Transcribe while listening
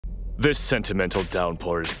This sentimental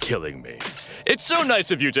downpour is killing me. It's so nice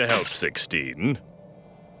of you to help, 16.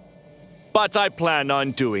 But I plan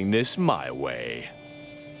on doing this my way.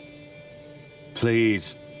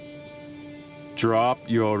 Please, drop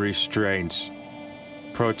your restraints.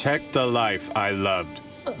 Protect the life I loved.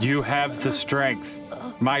 You have the strength.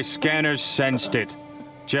 My scanners sensed it.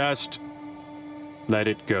 Just let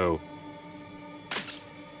it go.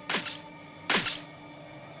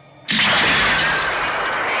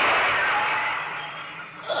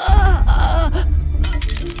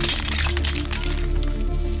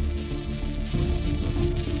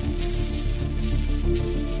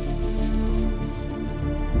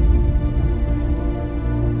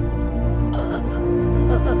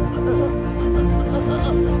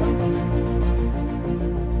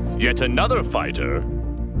 Yet another fighter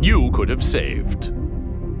you could have saved.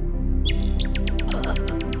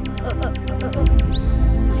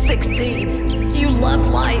 16, you loved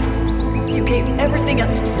life. You gave everything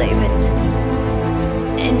up to save it.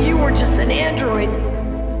 And you were just an android.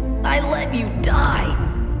 I let you die.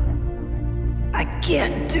 I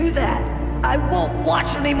can't do that. I won't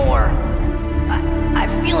watch anymore. I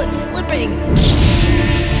feel it slipping.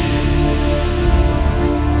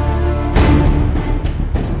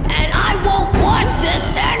 This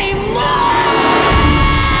anymore!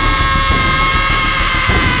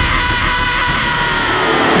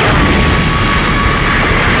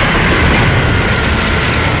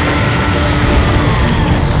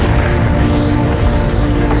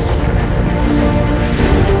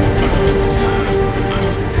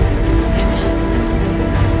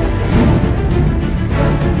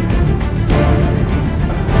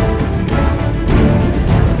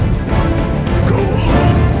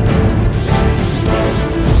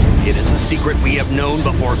 Secret we have known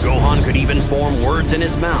before Gohan could even form words in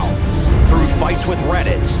his mouth. Through fights with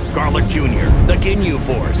Reddits, Garlic Jr., the Ginyu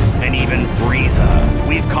Force, and even Frieza,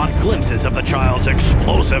 we've caught glimpses of the child's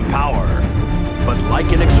explosive power. But like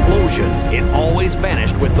an explosion, it always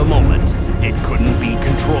vanished with the moment. It couldn't be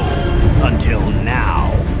controlled. Until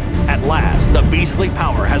now. At last, the beastly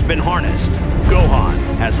power has been harnessed. Gohan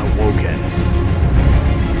has awoken.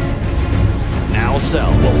 Now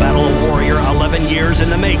Cell will battle a warrior 11 years in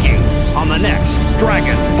the making on the next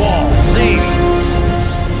Dragon Ball Z.